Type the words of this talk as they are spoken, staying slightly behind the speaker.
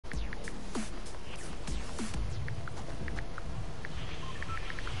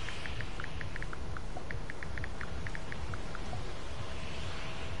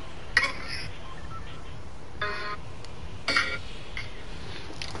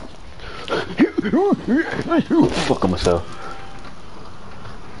Fuck myself.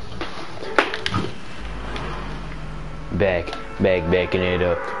 Backing it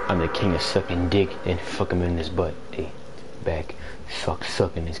up. I'm the king of sucking dick and fuck him in his butt. Hey,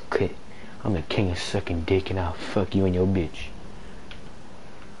 sucking his clit. I'm the king of sucking dick and I'll fuck you and your bitch.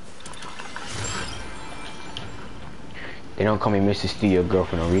 They don't call me Mr. Steal Your Girl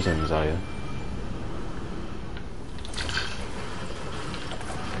for no reason, Zaya.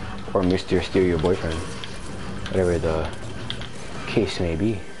 Or Mr. Steal Your Boyfriend. Whatever the case may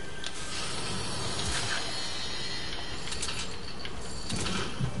be.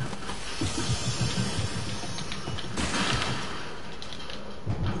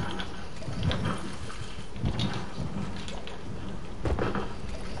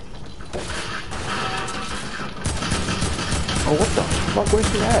 Oh, what the fuck? Where's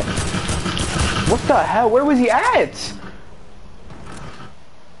he at? What the hell? Where was he at?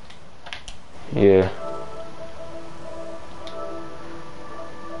 Yeah.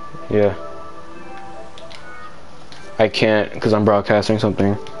 Yeah. I can't because I'm broadcasting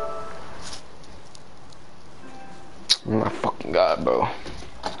something. Oh my fucking god, bro.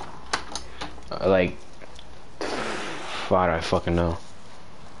 Like, why do I fucking know?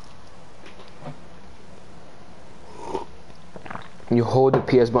 You hold the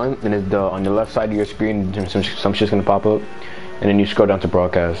PS button and it's on the left side of your screen, some shit's gonna pop up, and then you scroll down to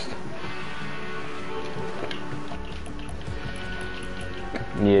broadcast.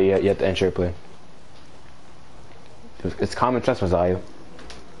 Yeah, you have to enter play. It's common sense, Messiah.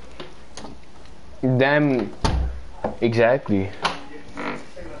 Damn, exactly.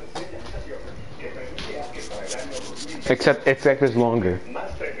 Except it's longer.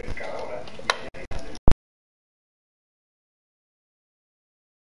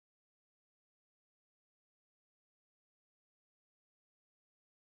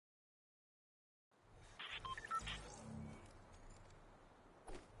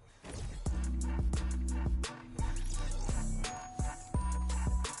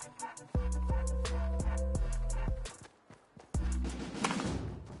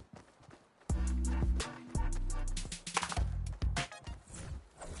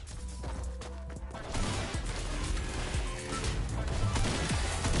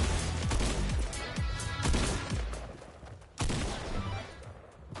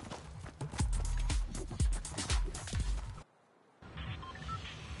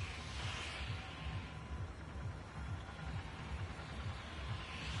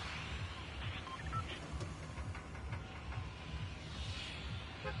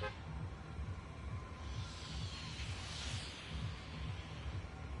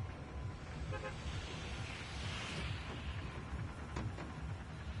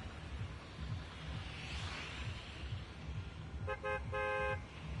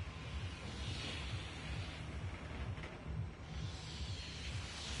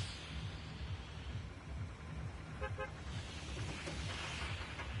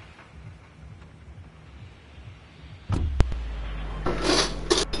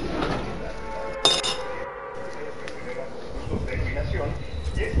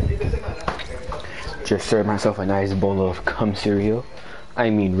 Just served myself a nice bowl of cum cereal. I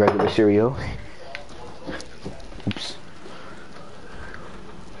mean regular cereal. Oops.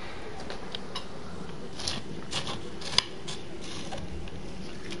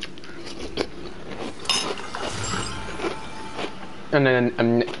 And then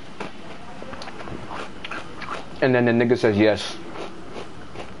the nigga says yes.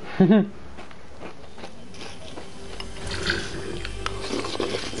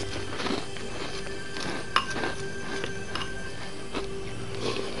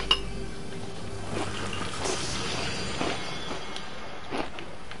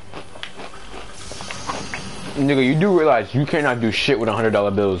 Nigga, you do realize you cannot do shit with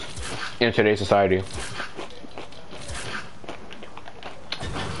 $100 bills in today's society.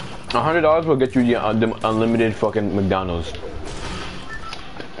 $100 will get you the unlimited fucking McDonald's.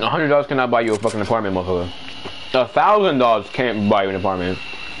 $100 cannot buy you a fucking apartment, motherfucker. $1,000 can't buy you an apartment.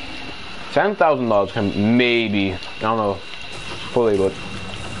 $10,000 can maybe, I don't know, fully, but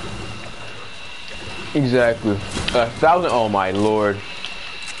exactly. 1,000. Oh my lord.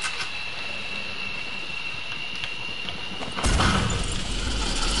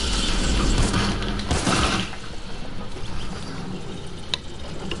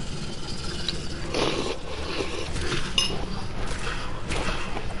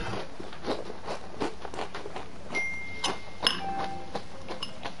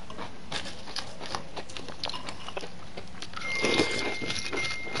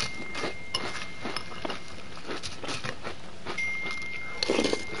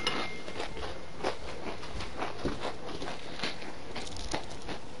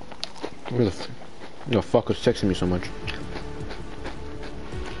 The fuck is texting me so much?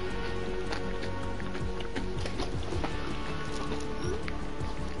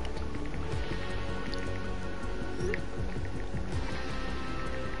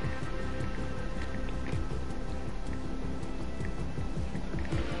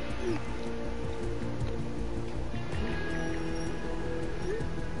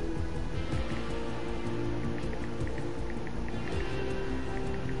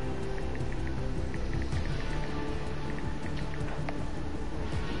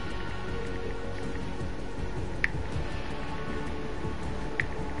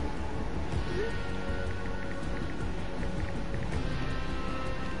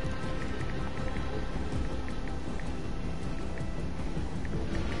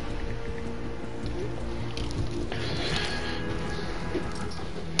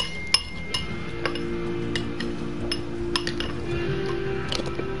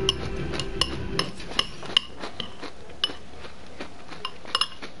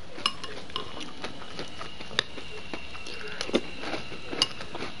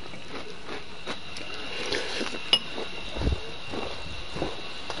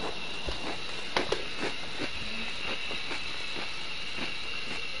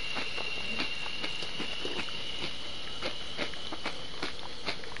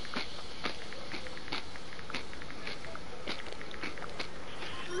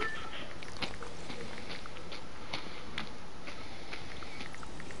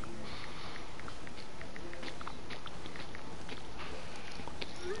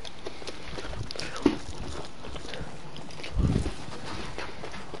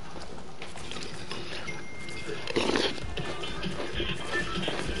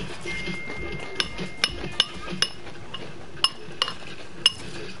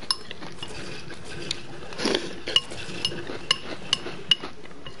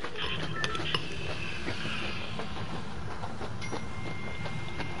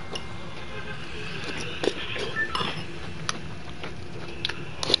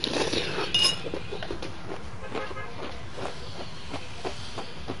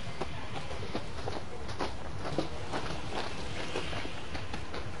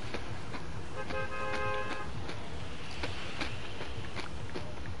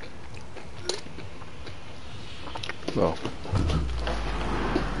 Oh.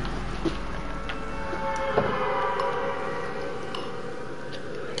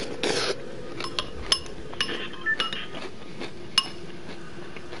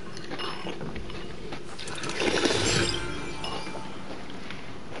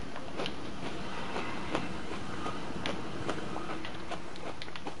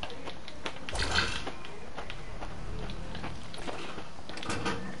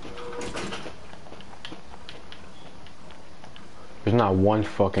 There's not one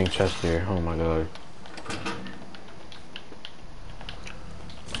fucking chest here. Oh my god.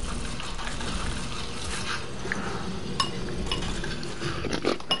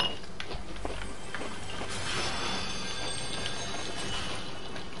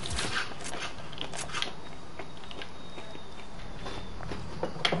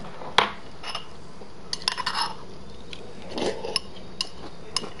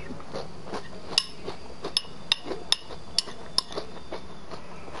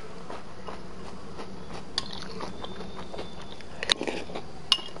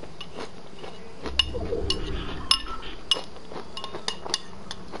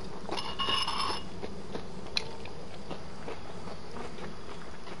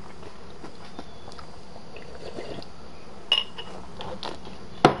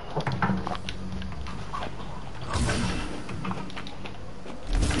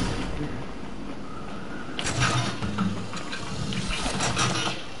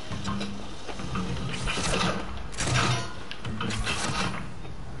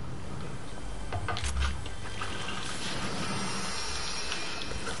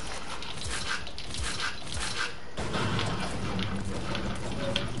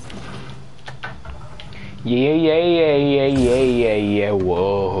 Yeah,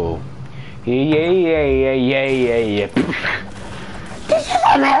 whoa. Yeah. This is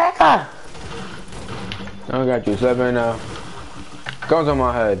America! I got you, Seven. Guns on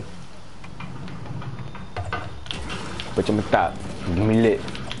my head. But I'm top. Give me lit.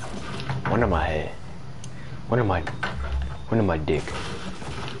 One on my head. One on my dick.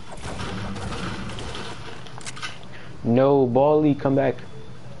 No, Bally, come back.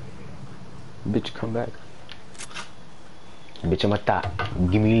 Bitch, come back. Bitch, I'm a top.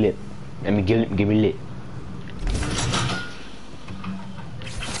 Give me lit. Let me give me lit.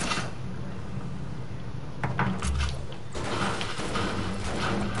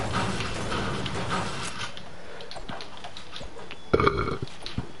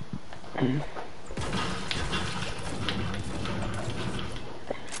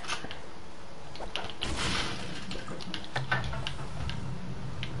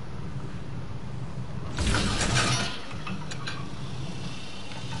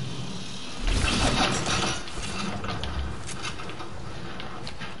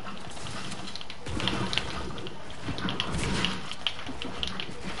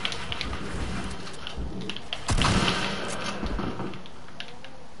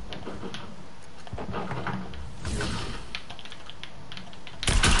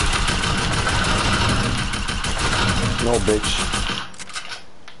 No, bitch.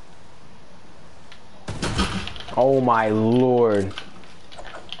 Oh my lord.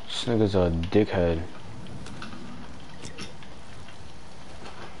 This nigga's a dickhead.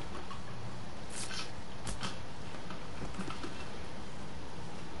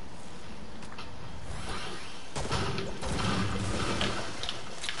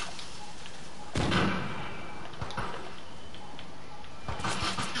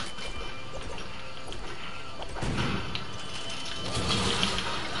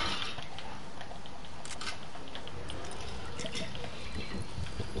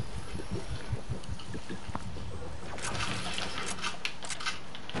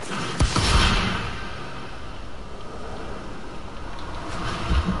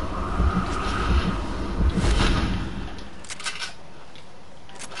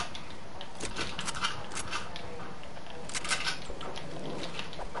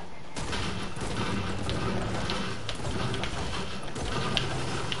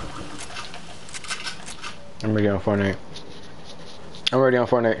 I'm ready on Fortnite. I'm ready on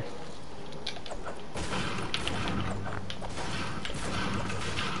Fortnite.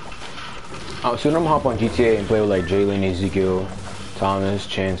 Soon I'm gonna hop on GTA and play with like Jalen, Ezekiel, Thomas,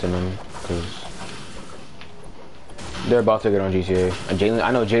 Chance, and them, cause they're about to get on GTA. Jalen,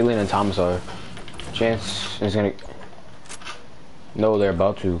 I know Jalen and Thomas are. Chance is gonna. No, they're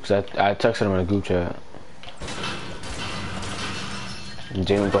about to, cause I texted them in a group chat.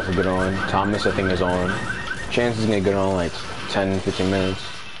 Jalen about to get on. Thomas, I think, is on. Chance is gonna get on like 10-15 minutes.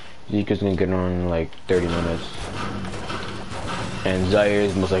 Zeke's gonna get on in like 30 minutes. And Zaire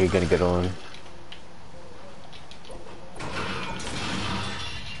is most likely gonna get on.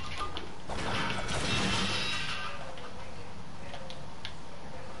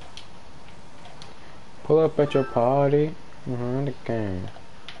 Pull up at your party. The game.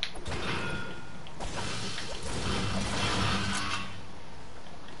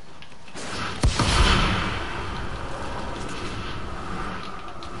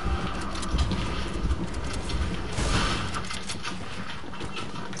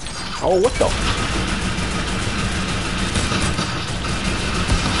 Oh, what the?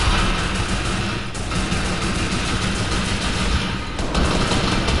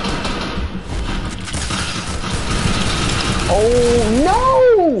 Oh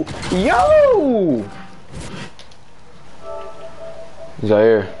no! Yo!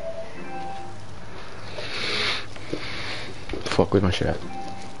 Zaire. Fuck with my shit at?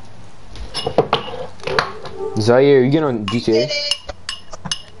 Zaire, you get on GTA?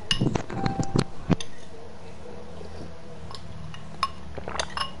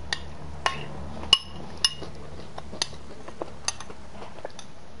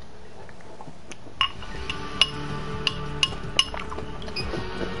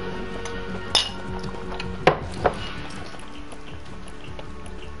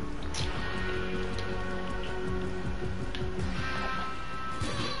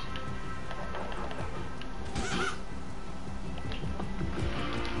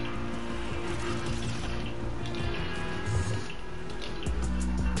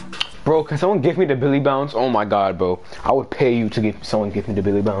 Bro, can someone give me the Billy Bounce? Oh my god, bro. I would pay you to give someone give me the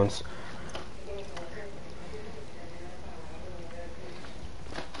Billy Bounce.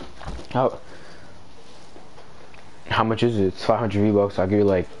 How much is it? It's 500 V-Bucks. I'll give you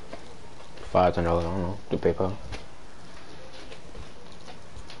like $5, $10, I don't know, to PayPal.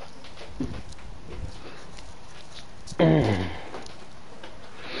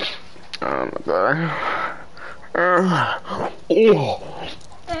 Oh my god.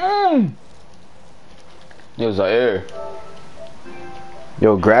 Yo, Zaire.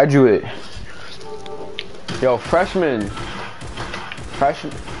 Yo, graduate. Yo, freshman.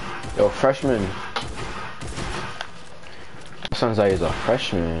 Yo, freshman. My son Zaire is a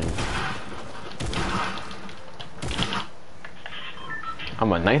freshman.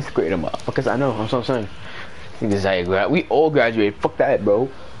 I'm a 9th grader, motherfuckers. I know, that's what I'm saying. Zaire, we all graduate. Fuck that, bro.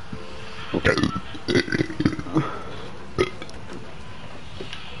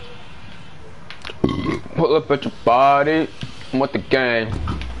 Pull up at your body. I'm with the gang.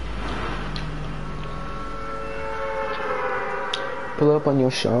 Pull up on your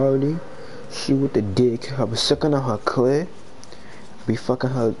shawty. She with the dick. I was sucking on her clit. Be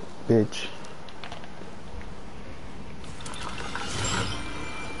fucking her bitch.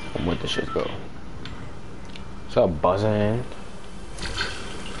 I'm with the shit go. Stop buzzing.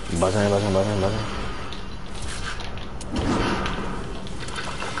 Buzzing.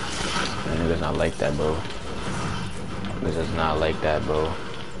 Niggas not like that, bro. Niggas is not like that, bro.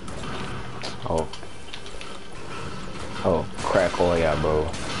 Oh, crack all yeah, bro.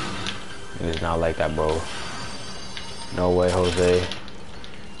 Niggas not like that, bro. No way, Jose.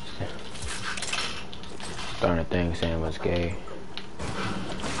 Starting to think Sam was gay.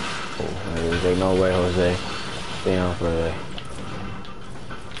 Oh, he was like, no way, Jose. Stay on for a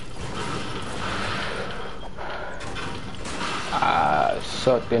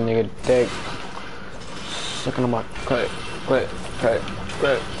suck that nigga dick. Sucking on my cut.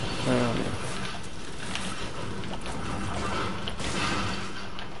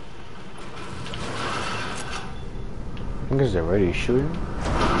 Niggas already shooting.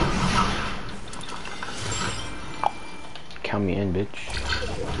 Count me in, bitch.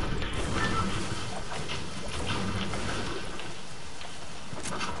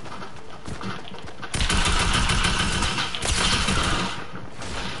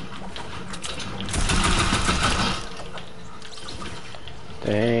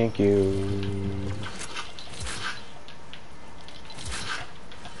 Thank you.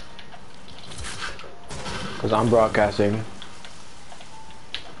 Cause I'm broadcasting.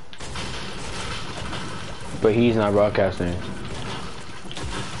 But he's not broadcasting.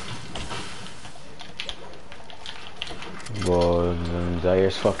 Well,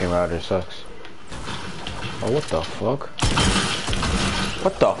 Zaire's fucking router sucks. Oh, what the fuck?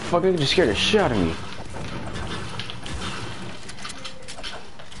 What the fuck? They just scared the shit out of me.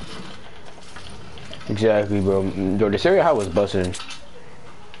 Exactly, bro. Yo, this area I was busting.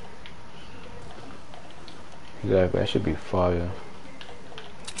 Exactly, that should be fire.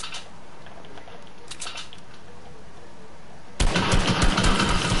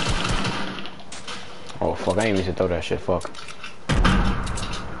 Oh fuck, I ain't even to throw that shit, fuck.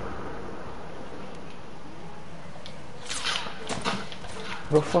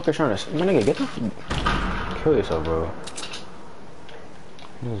 Bro, fuck is trying to... My nigga, get the... Kill yourself, bro.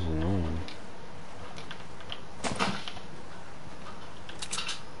 This is annoying.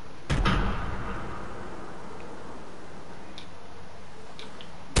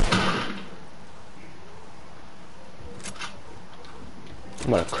 I'm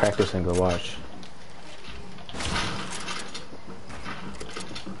gonna crack this and go watch.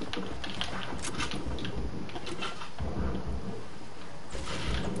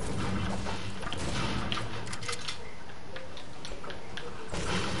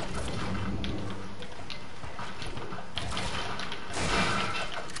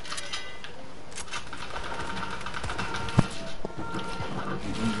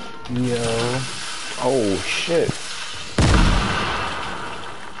 Yo. Oh shit.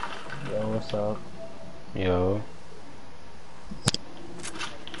 Yo, what's up? Yo.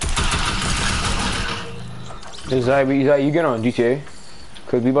 Is that you get on GTA?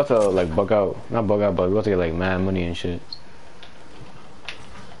 Cause we about to like bug out. Not bug out, but we about to get like mad money and shit.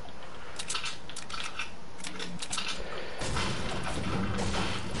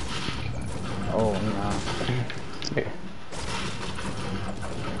 Oh, nah. Yeah.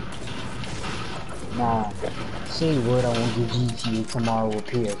 Nah. Say what I want to get GTA tomorrow with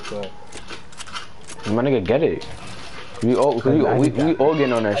PS, bro. My nigga get it. We all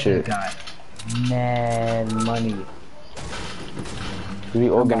getting on that shit. Got mad money. We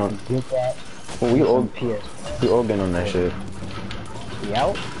all getting on. Get that. We all PS. we all getting on that shit. We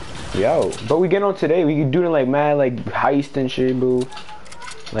out? We out. But we get on today. We doing like mad like heist and shit, boo.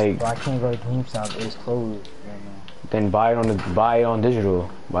 Like. Bro, I can't go to GameStop. It's closed right now. Then buy it on digital.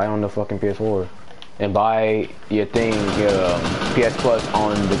 Buy it on the fucking PS4. And buy your thing, your PS Plus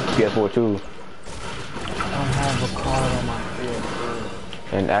on the PS4 too. I don't have a card on my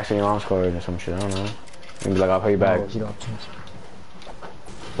PS4. And actually your mom's card or some shit, I don't know. Maybe like I'll pay you back. No, you don't choose.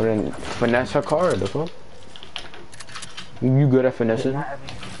 But then finesse her card, the fuck? You good at finessing?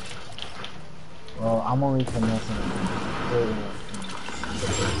 Well, I'm only finessing.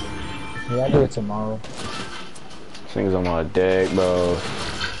 Yeah, I do it tomorrow. This thing's on my dick, bro.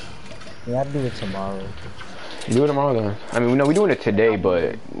 Yeah, I do it tomorrow. Do it tomorrow then. I mean, no, we're doing it today,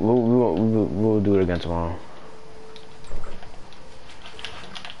 but we'll do it again tomorrow.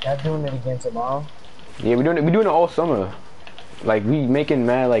 Y'all doing it again tomorrow? Yeah, we're doing it all summer. Like we making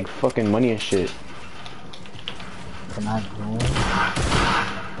mad like fucking money and shit. Can I join?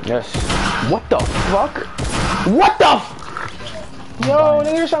 Yes. What the fuck? What the f— Yo,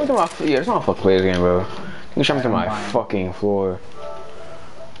 nigga, shot me to my yeah, it's not a fuck players game, bro. Nigga shot me to my fucking floor.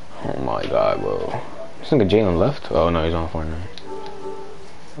 Oh my god, bro. This nigga Jalen left? Oh no, he's on Fortnite.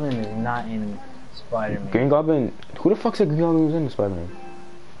 Jalen is not in Spider-Man. Green Goblin? Who the fuck said Green Goblin was in the Spider-Man?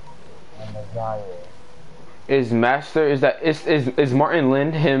 And the guy Is Master, is Martin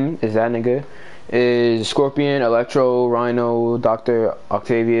Lind him? Is that nigga? Is Scorpion, Electro, Rhino, Dr.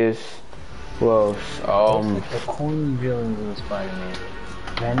 Octavius? Who else? the corny villains in Spider-Man.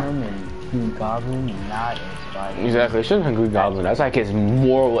 Venom and Green Goblin, not in Spider-Man. Exactly, it shouldn't have been Green Goblin. That's like his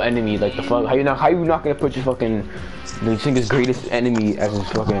moral enemy. Like the fuck, how you not gonna put your fucking the singer's greatest enemy as his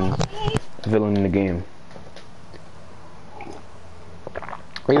fucking villain in the game?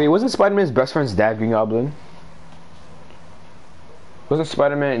 Wait, wasn't Spider-Man's best friend's dad Green Goblin? Wasn't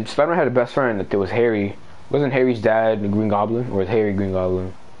Spider-Man had a best friend that was Harry? Wasn't Harry's dad the Green Goblin, or was Harry Green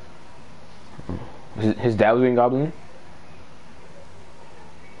Goblin? His dad was Green Goblin?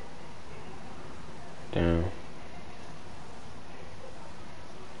 Damn.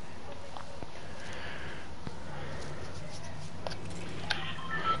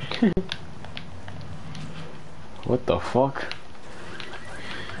 What the fuck?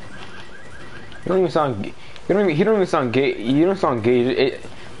 You don't even sound. He don't even sound gay. You don't sound gay.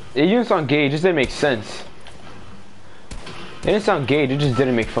 You don't sound gay. It just didn't make sense. It didn't sound gay. It just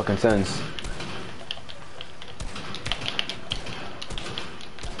didn't make fucking sense.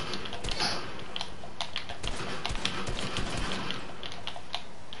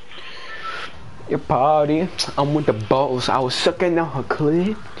 Your party, I'm with the boss. I was sucking on her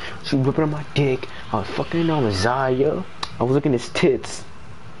clit. She whipping on my dick. I was fucking on Messiah. I was looking at his tits.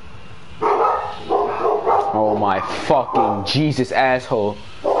 Oh my fucking Jesus, asshole.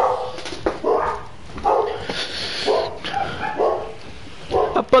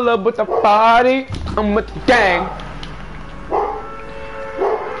 I pull up with the party. I'm with the gang.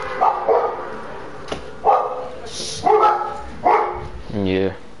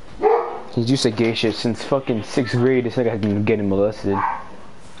 Yeah. He's used to gay shit since fucking 6th grade. This nigga has been getting molested.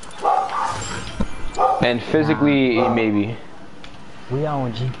 And physically, maybe. We out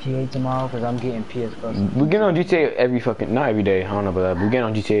on GTA tomorrow because I'm getting PS Plus. We get on GTA every fucking, not every day, I don't know about that, but we get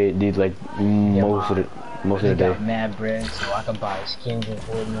on GTA dude, like most of the day. Got mad bread so I can buy skins in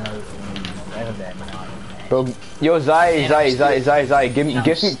Fortnite and whatever that now. Bro, yo, Zai, give me,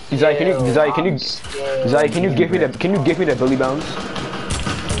 Zai, can you give me the Billy Bounce?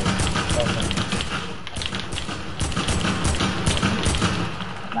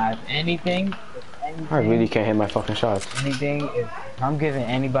 Now, if anything, I really can't hit my fucking shots. Anything, if I'm giving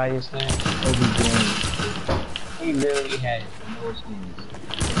anybody a skin, it'll be Danny. He literally has no skins.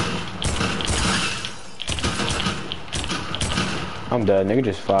 I'm dead, nigga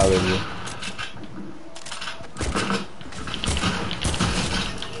just followed me.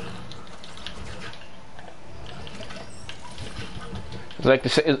 It's like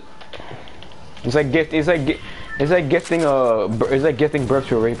it's like gifting birth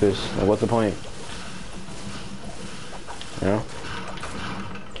to a rapist. Like, what's the point? You know?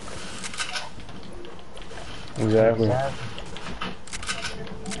 Exactly.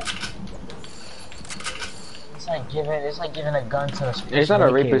 It's like giving a gun to a It's not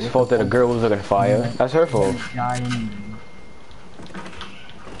a rapist's fault that a girl was looking fire. That's her fault.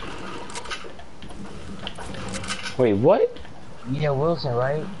 Wait, what? Yeah, Wilson,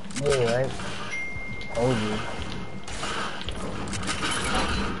 right? Yeah, right. Told you.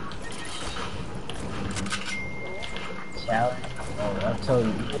 Challenge. Oh, I told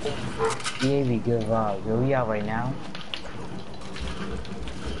you. EA be good vibes. Yo, we out right now.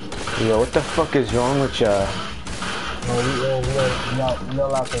 Yo, what the fuck is wrong with ya? We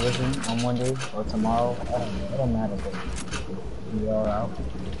all out to listen on Monday or tomorrow. I don't know. It don't matter, but we all out.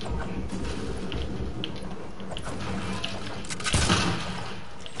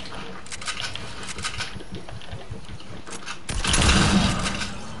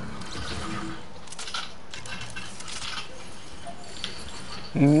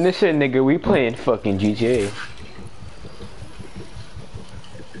 Listen, nigga, we playing fucking GTA.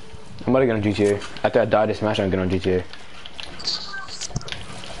 I'm about to get on GTA. After I die this match, I'm gonna get on GTA.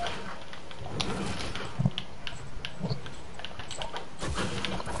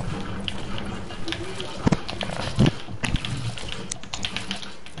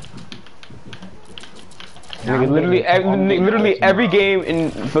 Nigga, literally every game in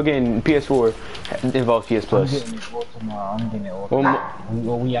fucking PS4 involves PS Plus. I'm getting it all tomorrow.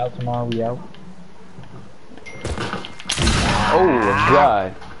 We out tomorrow? We out? Oh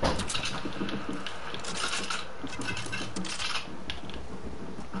god.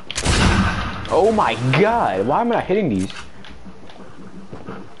 Oh my god, why am I not hitting these?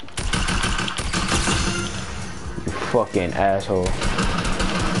 You fucking asshole.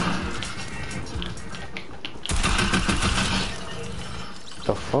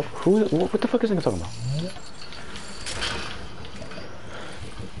 The fuck? What the fuck is this talking about?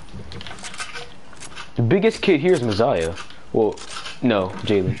 The biggest kid here is Messiah. Well, no,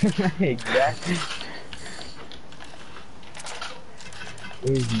 Jalen. Exactly.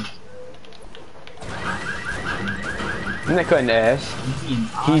 I'm not cutting ass.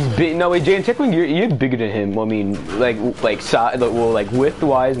 He's big. No, wait, Jalen, technically you're bigger than him. I mean, like size, well, like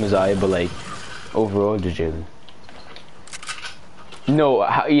width-wise, Messiah, but like overall, just Jalen. No,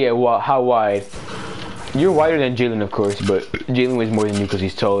 yeah, well, how wide? You're wider than Jalen, of course, but Jalen weighs more than you because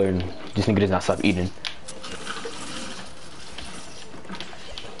he's taller, and this nigga does not stop eating.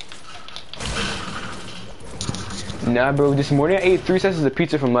 Nah, bro. This morning I ate 3 slices of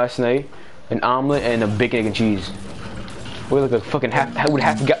pizza from last night, an omelet, and a bacon, egg, and cheese. With like a fucking half a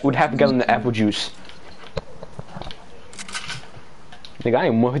gallon of apple juice. Nigga, I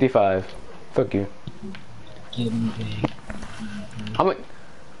am 155. Fuck you. I'm like,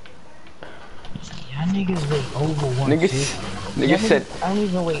 y'all niggas weigh over 150. Niggas said I don't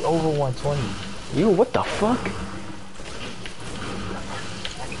even weigh over 120. You what the fuck?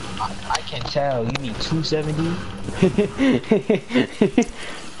 I can tell. You mean 270?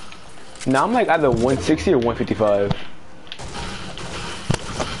 Nah, I'm like either 160 or 155.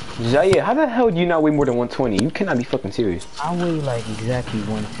 Zaya, how the hell do you not weigh more than 120? You cannot be fucking serious. I weigh like exactly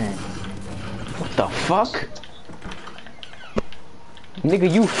 110. What the fuck? Nigga,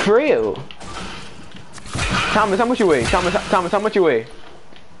 you frail. Thomas, how much you weigh? Thomas, how much you weigh?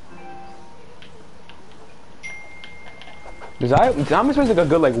 Thomas weighs like a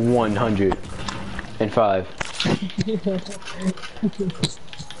good like 105.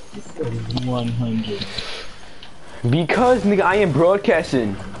 100. Because nigga, I am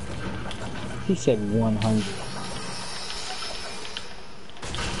broadcasting. He said 100.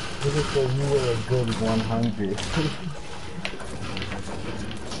 Nigga said you were a good 100.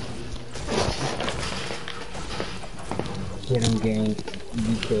 Get him, gang.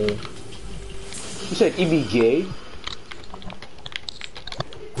 EBK. You said EBK?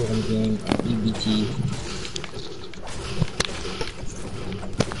 Get him, gang. EBT.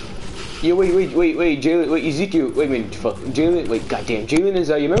 Yeah, wait, Jalen, wait, Ezekiel, wait a minute, fuck, Jalen, wait, goddamn, Jalen is,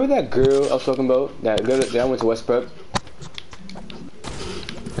 you remember that girl I was talking about? That girl that I went to West Prep?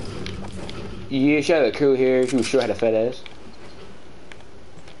 Yeah, she had a curly hair, she was sure had a fat ass.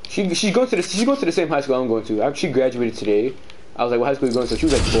 She's going to the same high school I'm going to. She graduated today. I was like, what high school are you going to? She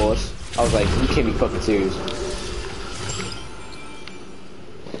was like, boss. I was like, you can't be fucking serious.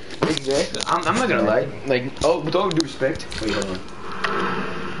 Exactly. I'm not gonna lie. Like, with all due respect. Wait, hold on.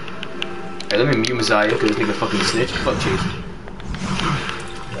 Hey, let me mute Messiah because this nigga fucking snitch. Fuck Chase.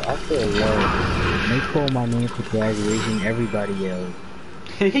 Yeah, I feel low. When they call my name for graduation, everybody yells.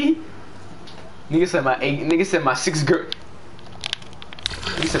 Nigga said my sixth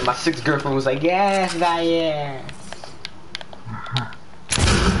girlfriend was like, yes, yeah.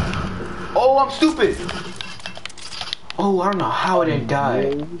 Oh, I'm stupid. Oh, I don't know how I didn't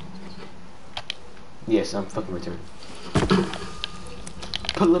die. Yes, I'm fucking returned.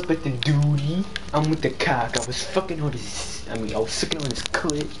 Pull up at the duty. I'm with the cock. I was fucking on his. I was sucking on his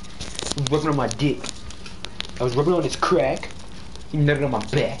clit. I was rubbing on my dick. I was rubbing on his crack. He nutted on my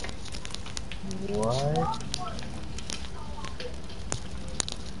back. What?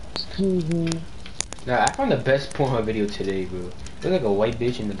 Excuse me. Nah, I found the best Pornhub video today, bro. It was like a white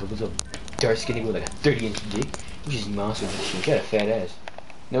bitch and there was a dark skinny with like a 30-inch dick. It was just monster and shit. She had a fat ass.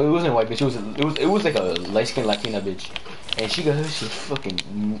 No, it wasn't a white bitch. It was like a light-skinned Latina bitch. And she got her shit fucking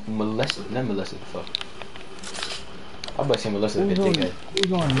molested. Not molested, fuck. I'm about to say molested a bit dickhead.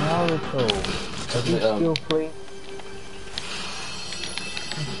 Who's on Naruto? Does he still play?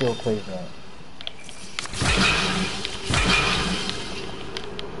 He still plays that.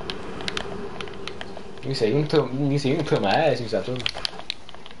 You say you can put my ass, you stop talking.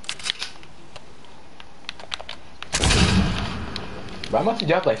 But I'm about to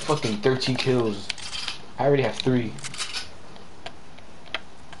drop like fucking 13 kills. I already have 3.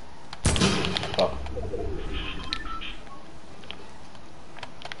 Fuck.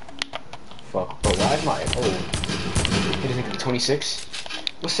 Fuck. Bro, why is my hit this nigga 26?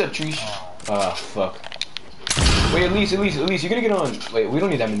 What's up, Trees? Fuck. Wait, at least, you're gonna get on. Wait, we don't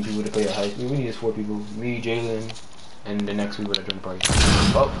need that many people to play at high. We need just 4 people. Me, Jalen, and the next people that join the party.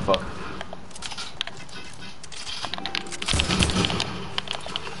 Oh, fuck.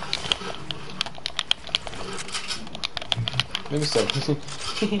 Maybe so.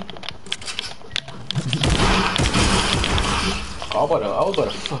 I was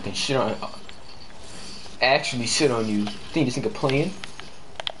about to fucking shit on. Actually shit on you. Think this nigga playing?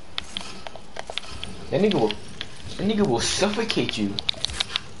 That nigga will suffocate you.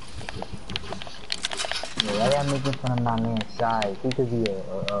 Yeah, why y'all making fun of my man's size? He could be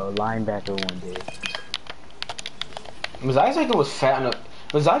a linebacker one day. Mazai's like it was fat enough.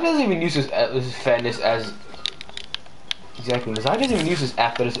 Mazai doesn't even use his fatness as. Exactly. Mazai doesn't even use his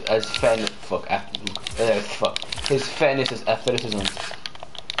athleticism as fatness. Fuck. Fuck. His fatness is athleticism.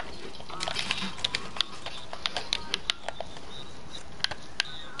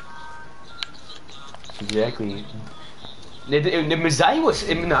 Exactly. Mizai was,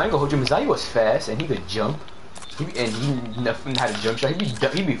 no, I ain't gonna hold you. Mizai was fast and he could jump. He had a jump shot.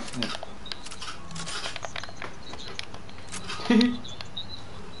 He'd be.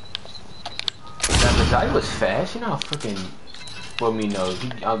 Now Mizai was fast. You know how freaking. Well, me knows.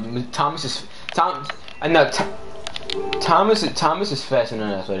 Thomas is Thomas is fast and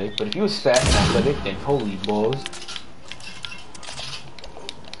unathletic. But if he was fast and athletic, then holy balls.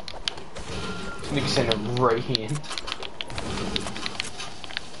 Nigga send a right hand.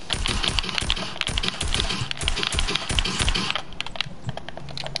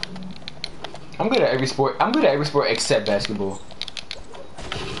 I'm good at every sport. I'm good at every sport except basketball.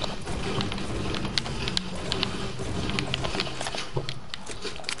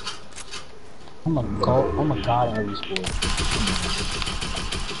 I'm a god at every sport.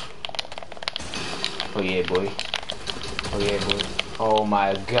 Oh yeah, boy. Oh yeah, boy. Oh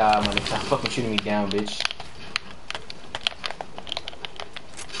my god, man, stop fucking shooting me down, bitch.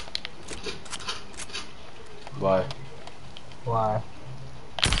 Why? Why?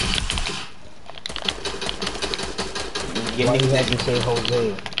 Yeah, Why niggas you that have to say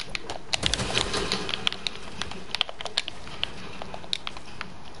Jose?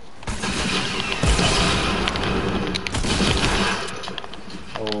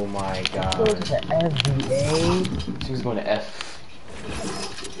 oh my god. Go to FBA. She's going to F.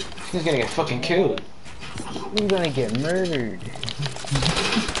 She's gonna get fucking killed. You're gonna get murdered.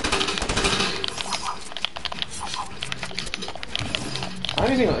 I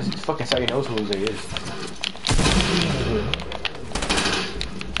don't even know fucking Saudi knows who Jose is.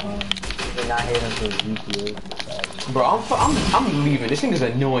 You're not hitting for GTA. Bro, I'm leaving. This thing is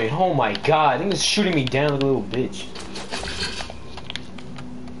annoying. Oh my god, this is shooting me down like a little bitch.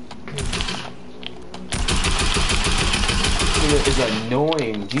 This is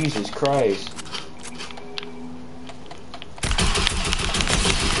annoying. Jesus Christ.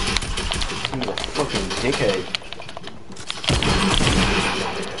 This is a fucking dickhead.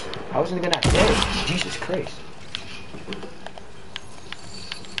 How is he not dead? Jesus Christ.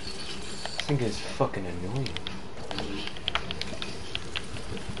 This thing is fucking annoying.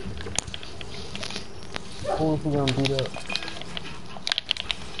 Who is he gonna beat up?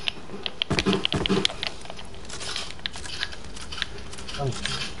 Some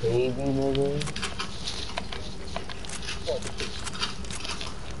baby nigga.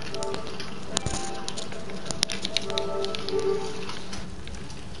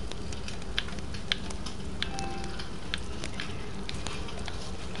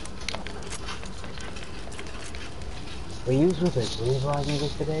 Were you with a G-Vlog nigga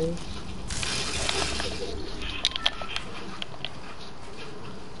today?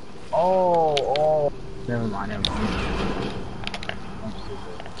 Oh. Never mind.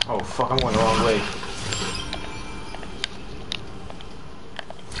 Oh fuck, I'm going the wrong way.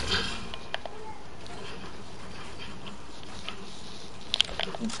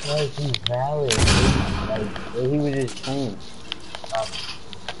 Because he's valid. Like, he was just playing.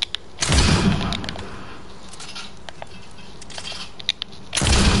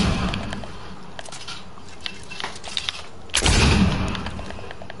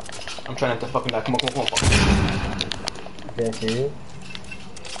 I'm trying not to fucking die. Come on. That's it?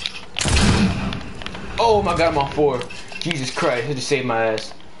 Oh my god, I'm on 4. Jesus Christ, I just saved my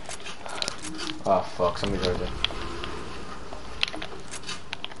ass. Oh fuck, somebody's right there.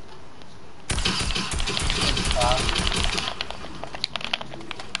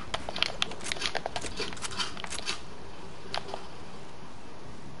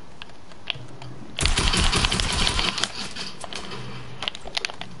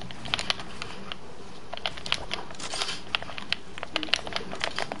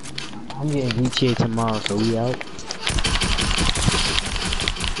 I'm getting GTA tomorrow, so we out.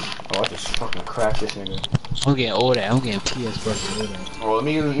 Oh, I just fucking cracked this nigga. I'm getting all that. I'm getting PS Plus all that. Oh, let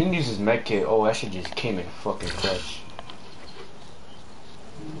me use his med kit. Oh, that shit just came in fucking clutch.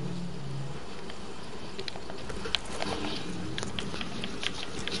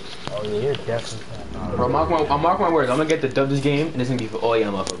 Oh yeah, you're definitely. Bro, mark my words. I'm gonna get the dub this game, and it's gonna be for all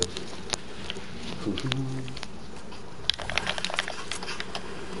y'all motherfuckers.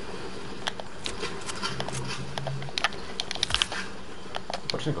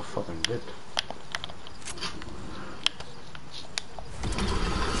 Watch nigga fucking dipped.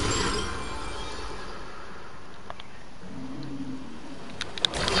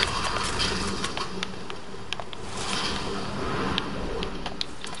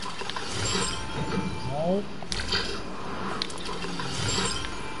 No?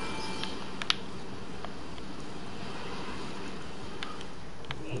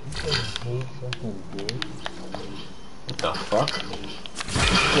 What the fuck?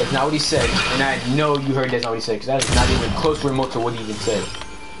 That's not what he said, and I know you heard that's not what he said, because that is not even close remote to what he even said.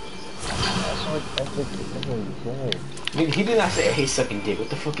 That's what he said. Nigga, he did not say, hey, sucking dick. What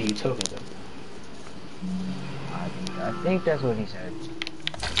the fuck are you talking about? I think that's what he said.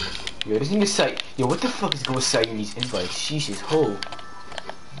 Yo, this nigga say, yo, what the fuck is going citing these invites? Sheesh, ho.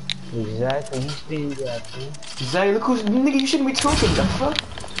 Exactly, you staying there, dude. Zay, look who's, nigga, you shouldn't be talking, the fuck?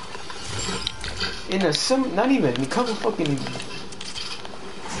 In a, not even, a couple fucking...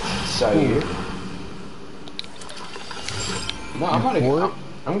 Zaire. No, I'm not again.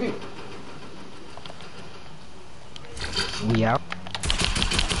 I'm good. We out.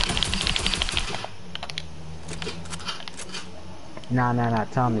 Nah,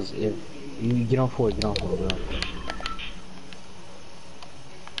 Thomas, if you get on forward, get on forward.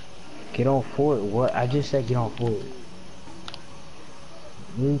 Get on forward. What? I just said get on forward.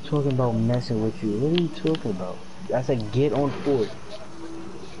 What are you talking about messing with you? What are you talking about? I said get on forward.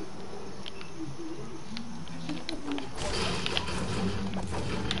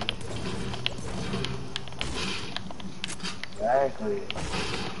 Exactly.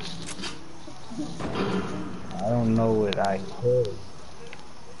 I don't know what I could.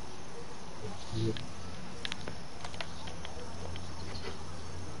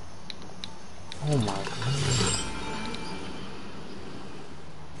 Oh my god.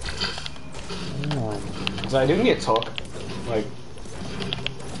 So I didn't get talk. Like,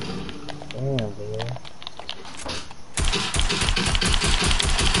 Damn, bro.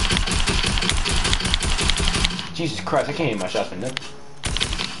 Jesus Christ, I can't hit my shots for nothing.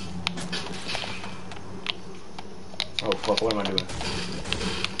 Oh fuck, what am I doing?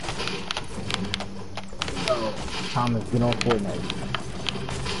 Oh, Thomas, get on Fortnite.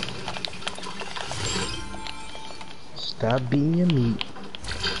 Stop being a meat.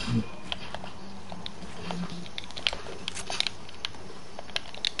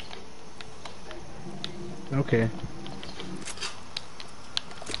 Okay.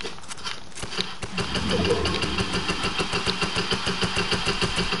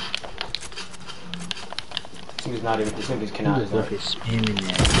 This nigga's not even, this nigga's cannot. Just look at spamming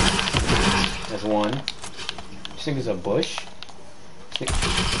that. That's one. This nigga's a bush.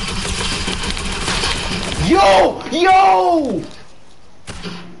 Yo! Yo!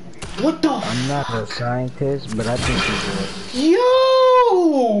 What the I'm not a scientist, but I think he's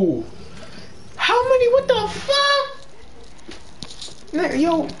Yo! How many? What the fuck? Nigga,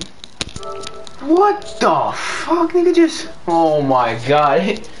 yo. What the fuck, nigga? Just. Oh my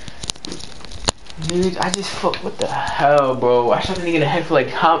god. Dude, I just fuck. What the hell, bro? I shot the nigga in the head for like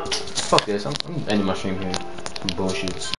how? Fuck this. I'm ending my stream here. Some bullshit.